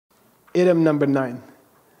Idim number 9.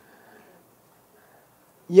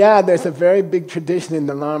 Yeah, there's a very big tradition in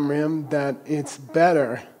the Lam Rim that it's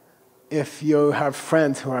better if you have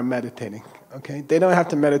friends who are meditating. Okay, they don't have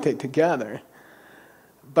to meditate together,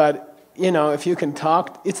 but if you can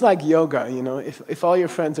talk, it's like yoga. If all your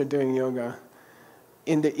friends are doing yoga,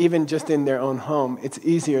 even just in their own home, it's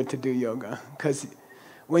easier to do yoga because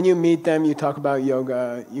when you meet them, you talk about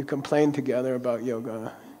yoga, you complain together about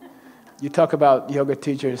yoga. You talk about yoga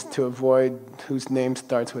teachers to avoid whose name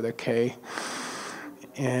starts with a K.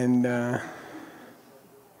 And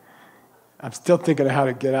I'm still thinking of how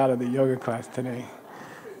to get out of the yoga class today.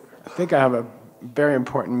 I think I have a very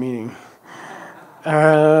important meeting.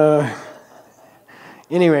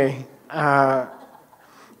 Anyway,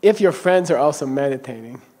 if your friends are also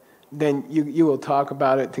meditating, then you will talk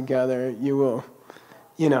about it together. You will,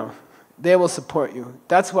 they will support you.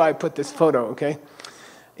 That's why I put this photo, okay?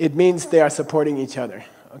 It means they are supporting each other,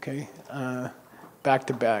 okay? Back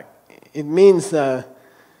to back. It means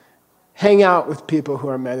hang out with people who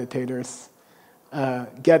are meditators,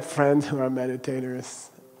 get friends who are meditators.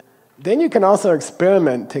 Then you can also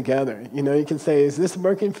experiment together. You can say, is this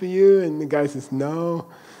working for you? And the guy says, no.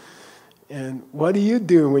 And what do you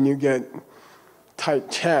do when you get tight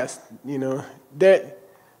chest?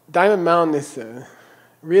 Diamond Mountain is a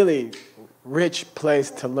really rich place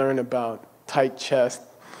to learn about tight chest,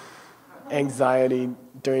 anxiety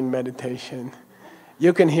during meditation.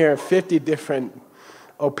 You can hear 50 different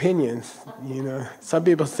opinions. Some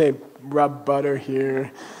people say rub butter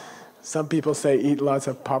here. Some people say eat lots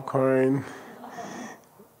of popcorn.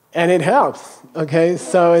 And it helps, okay?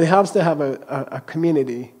 So it helps to have a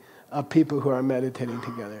community of people who are meditating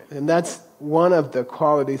together. And that's one of the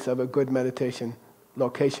qualities of a good meditation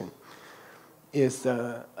location, is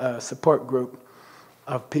a support group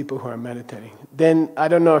of people who are meditating. Then, I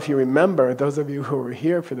don't know if you remember, those of you who were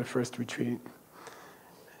here for the first retreat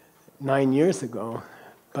 9 years ago,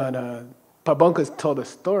 but Pabonka's told a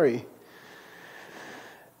story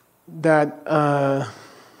that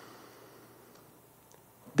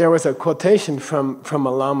there was a quotation from a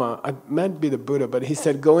Lama, it might be the Buddha, but he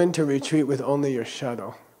said, go into retreat with only your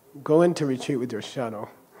shadow. Go into retreat with your shadow.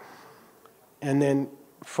 And then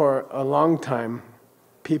for a long time,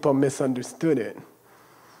 people misunderstood it.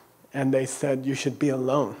 And they said, you should be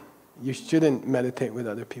alone. You shouldn't meditate with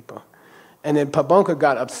other people. And then Pabonka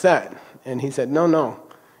got upset, and he said, no,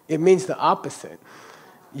 it means the opposite.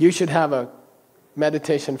 You should have a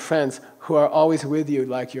meditation friends who are always with you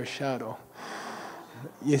like your shadow.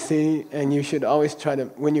 You see, and you should always try to,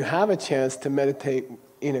 when you have a chance to meditate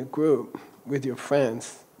in a group with your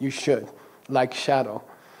friends, you should, like shadow.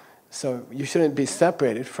 So you shouldn't be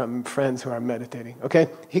separated from friends who are meditating, okay?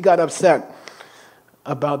 He got upset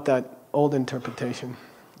about that old interpretation,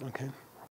 okay?